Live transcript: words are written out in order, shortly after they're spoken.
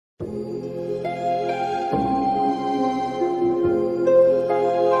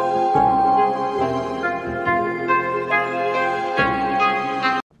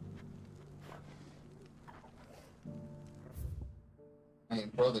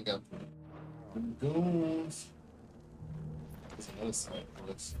look out for the goons. There's another side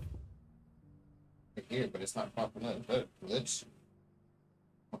glitch. Right here, but it's not popping up. That glitch.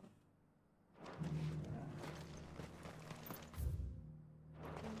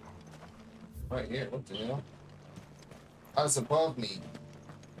 Right here, what the hell? Oh, it's above me.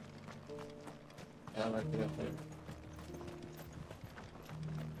 Yeah, right there, up there.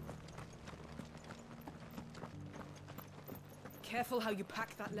 Careful how you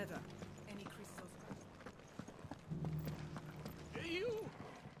pack that leather. Any crystals. Hey, you!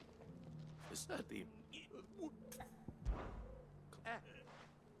 Is that the...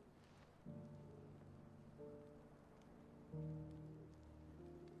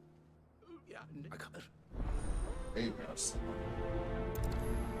 Yeah, I got it. There you go.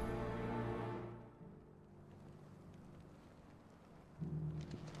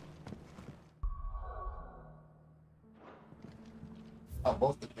 Oh,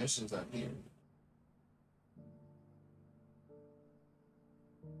 both the missions are here.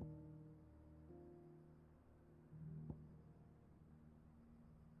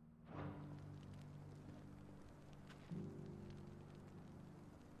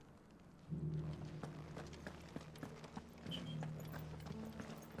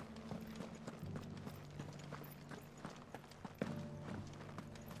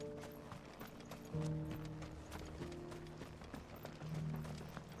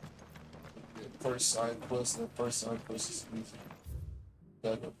 First side quest, the first side quest is easy.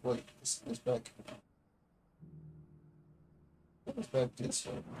 Back up, wait, it's back. It's back this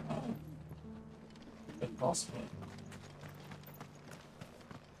way. Impossible.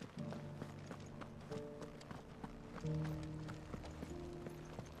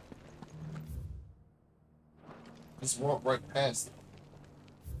 Just walk right past it.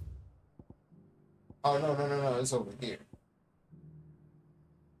 Oh, no, it's over here.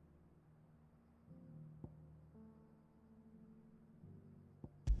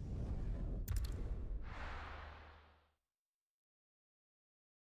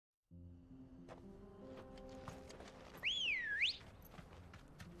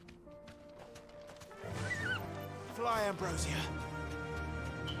 Fly, Ambrosia.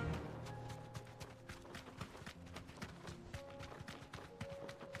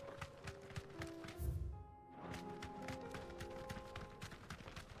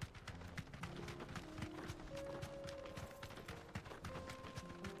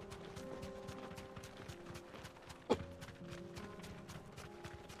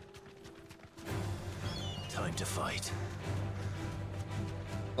 Time to fight.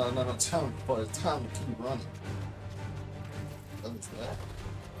 No, time for it's time to keep running. What is that?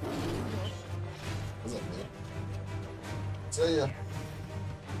 What's up there? See ya.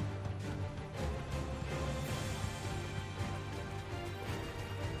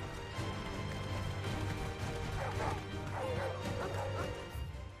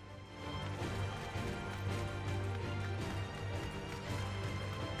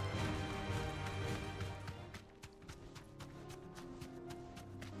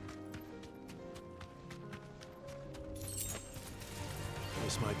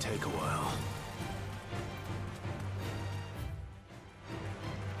 This might take a while.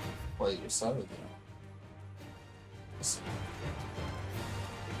 Wait, you're sorry there.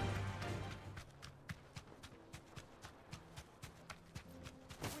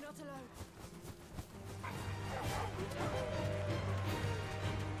 We're not alone.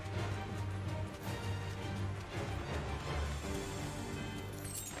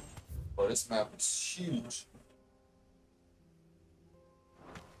 Bro, this map is huge.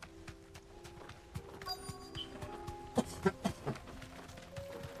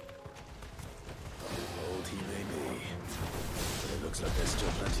 Old he may be, but it looks like there's still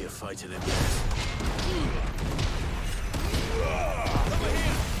plenty of fight in him yet.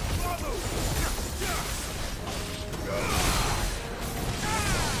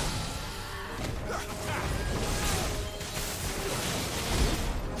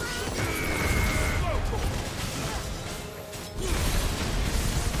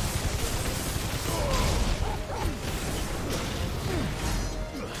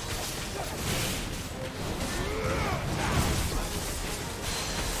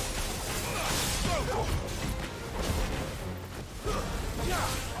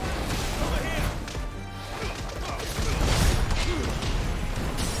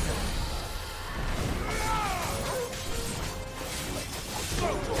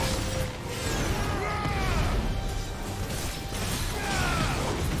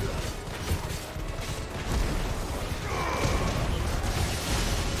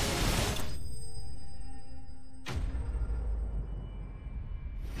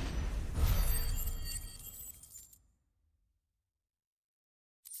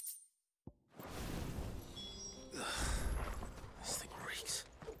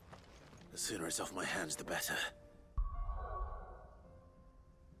 it's off my hands, the better.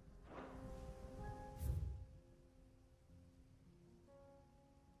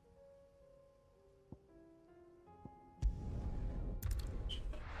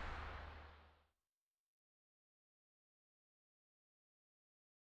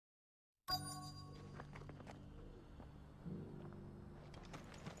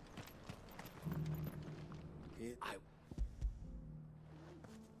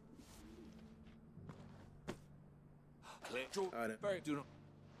 I don't. Very do not.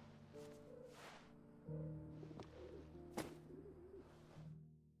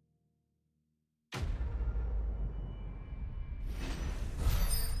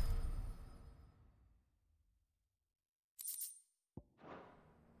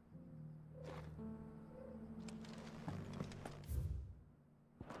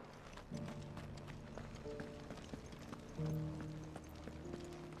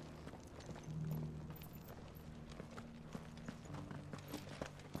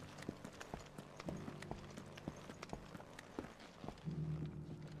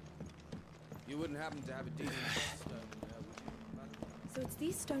 You wouldn't happen to have a decent stone, would you? So it's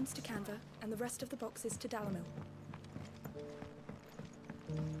these stones to Canva, and the rest of the boxes to Dalamil.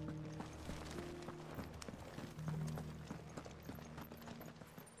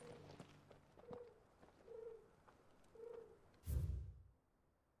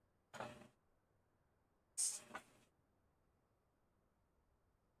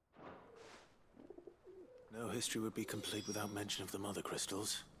 No history would be complete without mention of the mother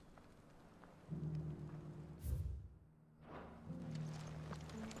crystals.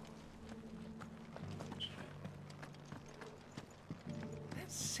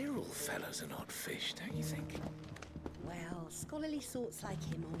 Cyril fellow's an odd fish, don't you think? Well, scholarly sorts like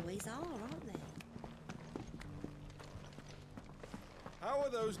him always are, aren't they? How are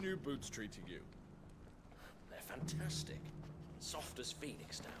those new boots treating you? They're fantastic. Soft as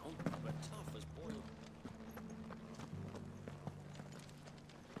phoenix down, but tough as boiled.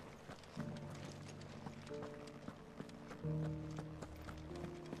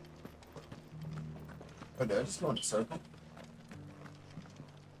 Oh, did I just go in a circle?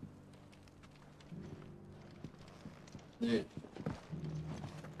 Yeah.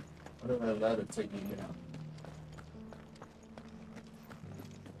 What did that ladder take me down?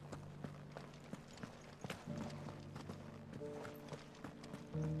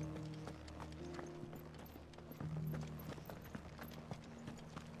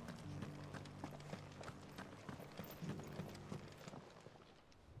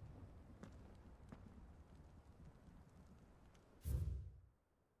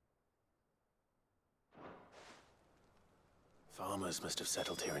 Farmers must have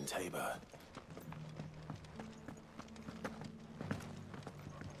settled here in Tabor.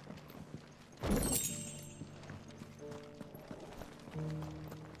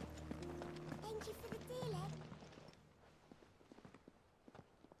 Thank you for the deal, Ed.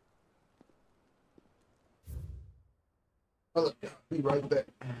 Oh, look, be right back.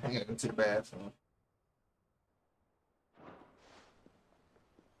 I gotta go to the bathroom.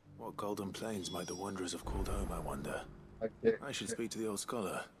 What golden plains might the wanderers have called home, I wonder? Okay. I should speak to the old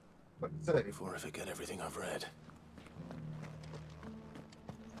scholar What say? before I forget everything I've read.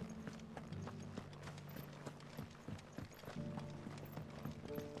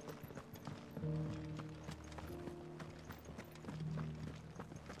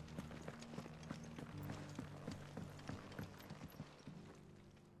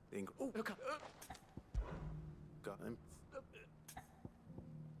 Oh, look up! Got him.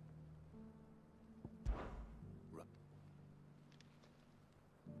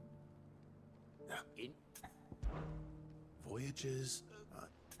 In. Voyages.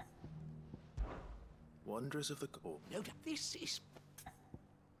 Wanderers of the. Oh, No, this is.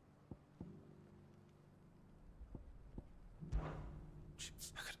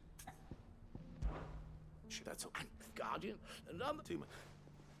 that's all. And Guardian, and I'm. Too much.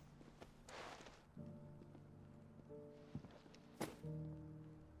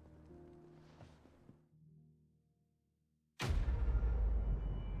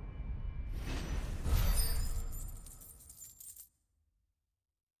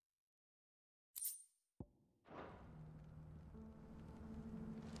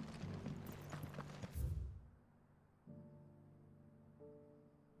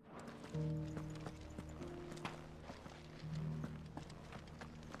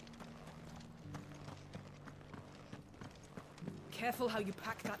 Careful how you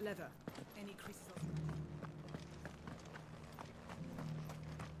pack that leather. Any creases of...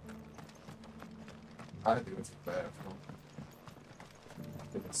 I do it to the bathroom.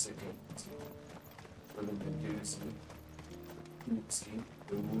 Give it a second. Feeling the doozy. Oopsie.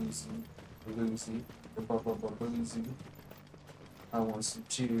 The woozy. The woozy. The boozy. I want some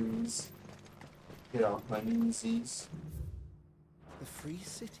cheers. Get off my kneesies. The free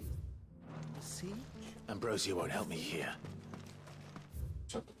city? The siege? Ambrosia won't help me here.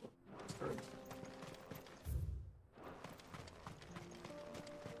 Shut the fuck up.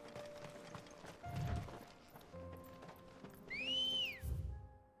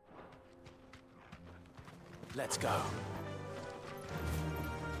 Let's go.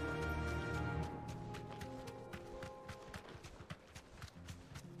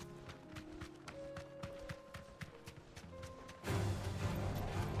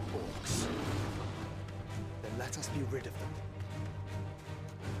 Orcs. Then let us be rid of them.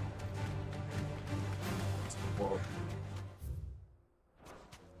 Whoa.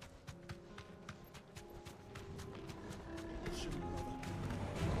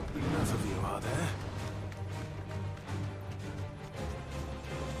 Enough of you, are there?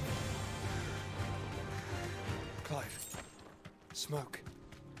 Clive. Smoke.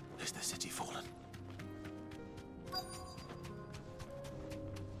 Is the city fallen?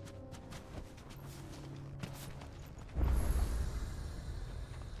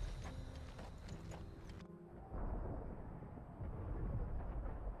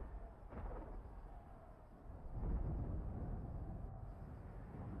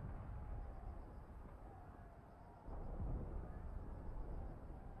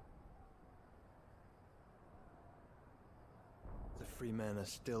 The free men are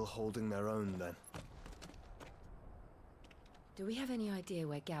still holding their own, then. Do we have any idea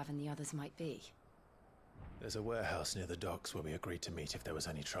where Gav and the others might be? There's a warehouse near the docks where we agreed to meet if there was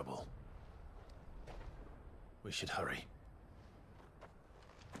any trouble. We should hurry.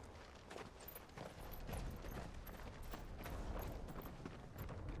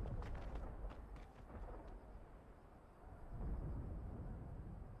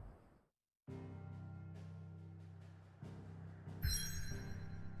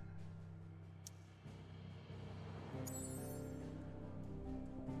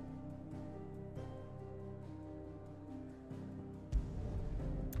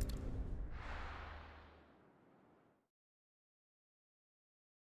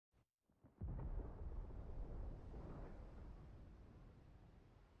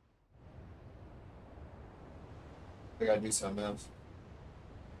 I gotta do something else.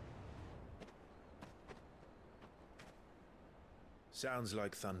 Sounds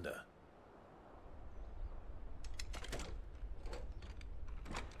like thunder.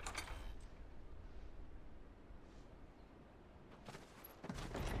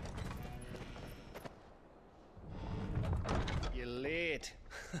 You're late.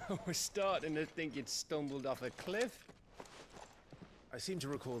 I was starting to think you'd stumbled off a cliff. I seem to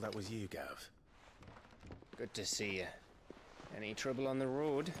recall that was you, Gav. Good to see you. Any trouble on the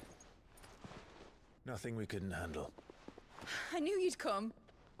road? Nothing we couldn't handle. I knew you'd come.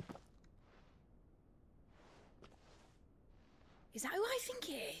 Is that who I think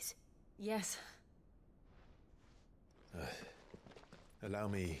it is? Yes. Allow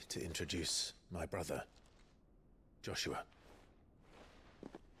me to introduce my brother, Joshua.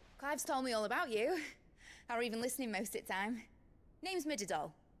 Clive's told me all about you. Or even listening most of the time. Name's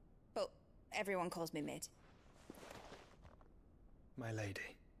Midadol, but everyone calls me Mid. My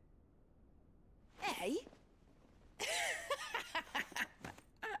lady. Hey?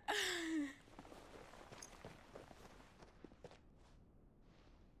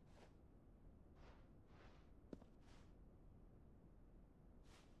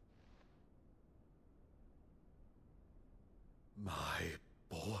 My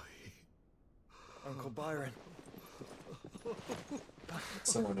boy. Uncle Byron.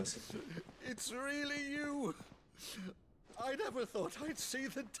 Someone is. It's really you. I never thought I'd see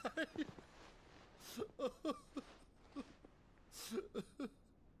the day.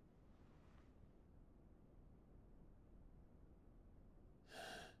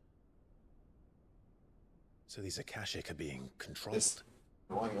 So these Akashic are being controlled. This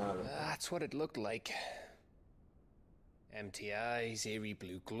going on. That's what it looked like. Empty eyes, eerie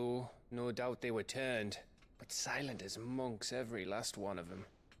blue glow. No doubt they were turned, but silent as monks, every last one of them.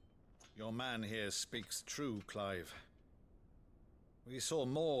 Your man here speaks true, Clive. We saw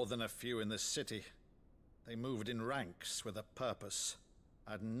more than a few in this city. They moved in ranks with a purpose,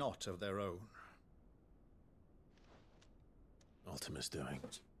 and not of their own. Ultima's doing.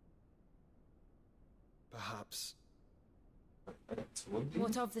 Perhaps.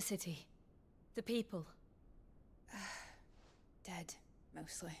 What of the city? The people? Dead,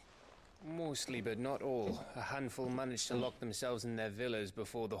 mostly. Mostly, but not all. A handful managed to lock themselves in their villas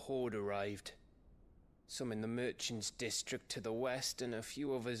before the Horde arrived. Some in the merchants' district to the west, and a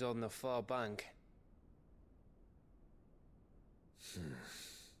few others on the far bank.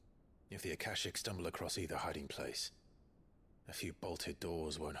 If the Akashic stumble across either hiding place, a few bolted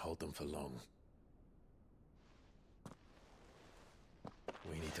doors won't hold them for long.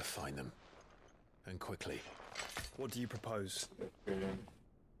 We need to find them. And quickly. What do you propose?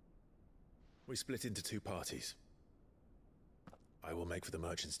 We split into two parties. I will make for the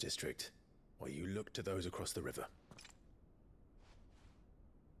merchants' district, while you look to those across the river.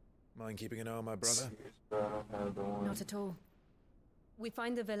 Mind keeping an eye on my brother? Not at all. We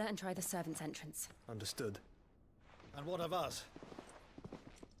find the villa and try the servants' entrance. Understood. And what of us?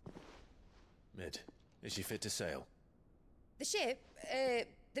 Mid, is she fit to sail? The ship,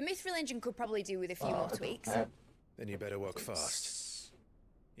 the mithril engine could probably do with a few more tweaks. Then you better work fast.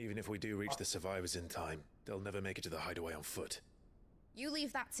 Even if we do reach the survivors in time, they'll never make it to the hideaway on foot. You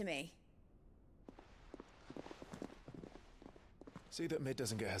leave that to me. See that Mid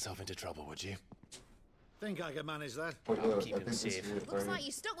doesn't get herself into trouble, would you? Think I can manage that? I'll keep him safe. Looks like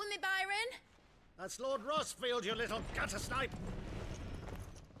you stuck with me, Byron. That's Lord Rossfield, you little gutter snipe!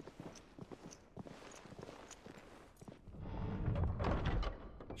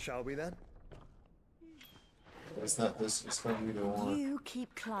 Shall we then? It's not this. It's going to be the one. You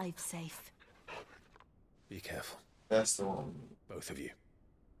keep Clive safe. Be careful. That's the one. Both of you.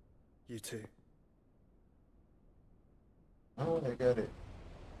 You too. Oh, I got it.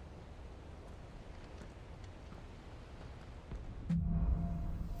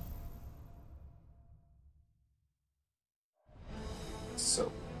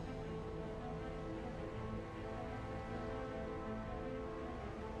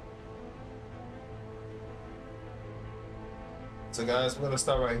 So guys, we're gonna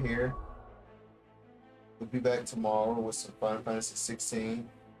start right here. We'll be back tomorrow with some Final Fantasy 16.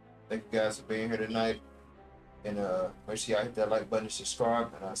 Thank you guys for being here tonight. And make sure y'all hit that like button and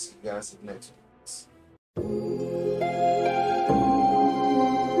subscribe, and I'll see you guys in the next one.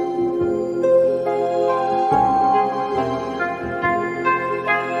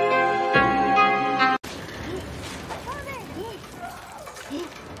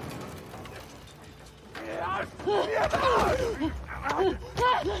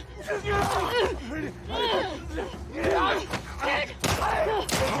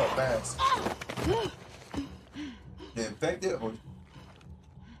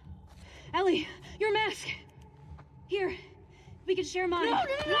 Ellie, your mask. Here, we can share mine. No!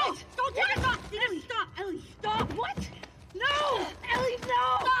 Don't take it off! Ellie, stop! Ellie, stop! What? No! Ellie,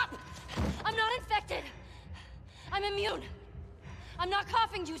 no! Stop! I'm not infected. I'm immune. I'm not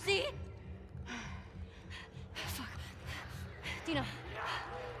coughing, do you see? Fuck. Dina.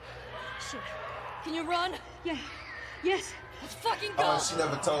 Shit. Can you run? Yeah. Yes. Let's fucking go! Oh, she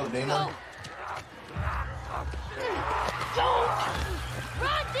never told Dina. Go. Don't!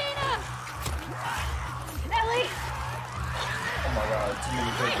 Run, Dina! Ellie! Oh my god, too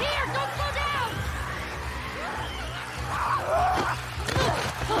many Right people. here! Don't slow down!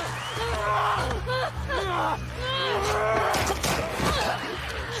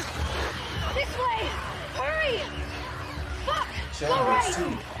 This way! Hurry! Fuck! Go right!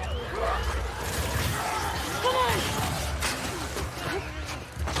 Too. Come on!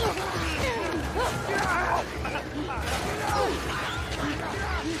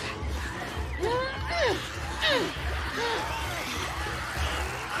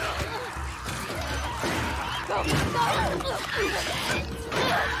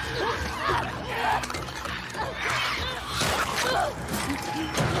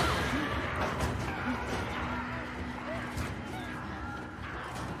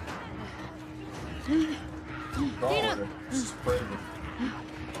 Dina! She's pregnant.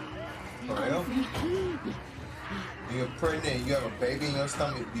 For real? When you're pregnant and you have a baby in your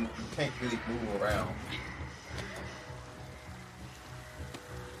stomach, you can't really move around.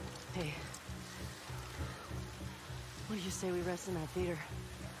 Hey. What do you say we rest in that theater?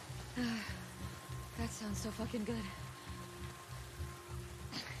 That sounds so fucking good.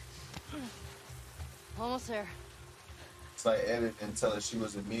 Almost there. It's like Evan didn't tell her she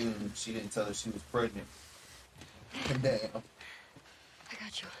was immune. She didn't tell her she was pregnant. Damn. I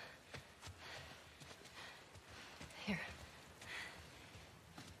got you. Here.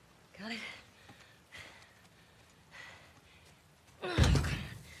 Got it?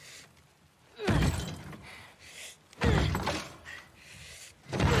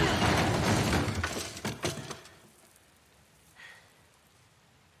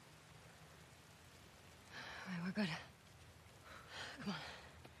 We're good. Come on.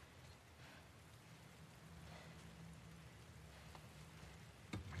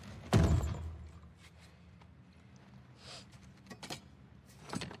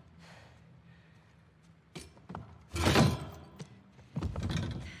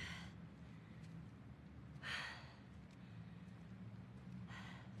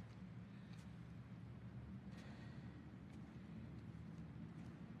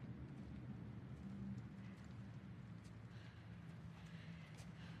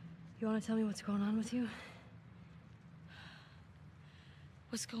 You want to tell me what's going on with you?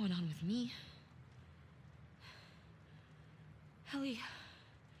 What's going on with me? Ellie,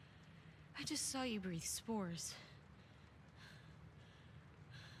 I just saw you breathe spores.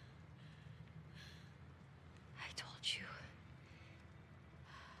 I told you.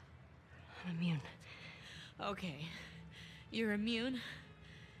 I'm immune. Okay. You're immune?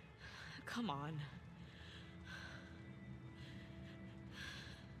 Come on.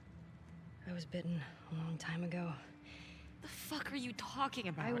 I was bitten a long time ago. The fuck are you talking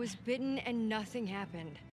about? I was bitten and nothing happened.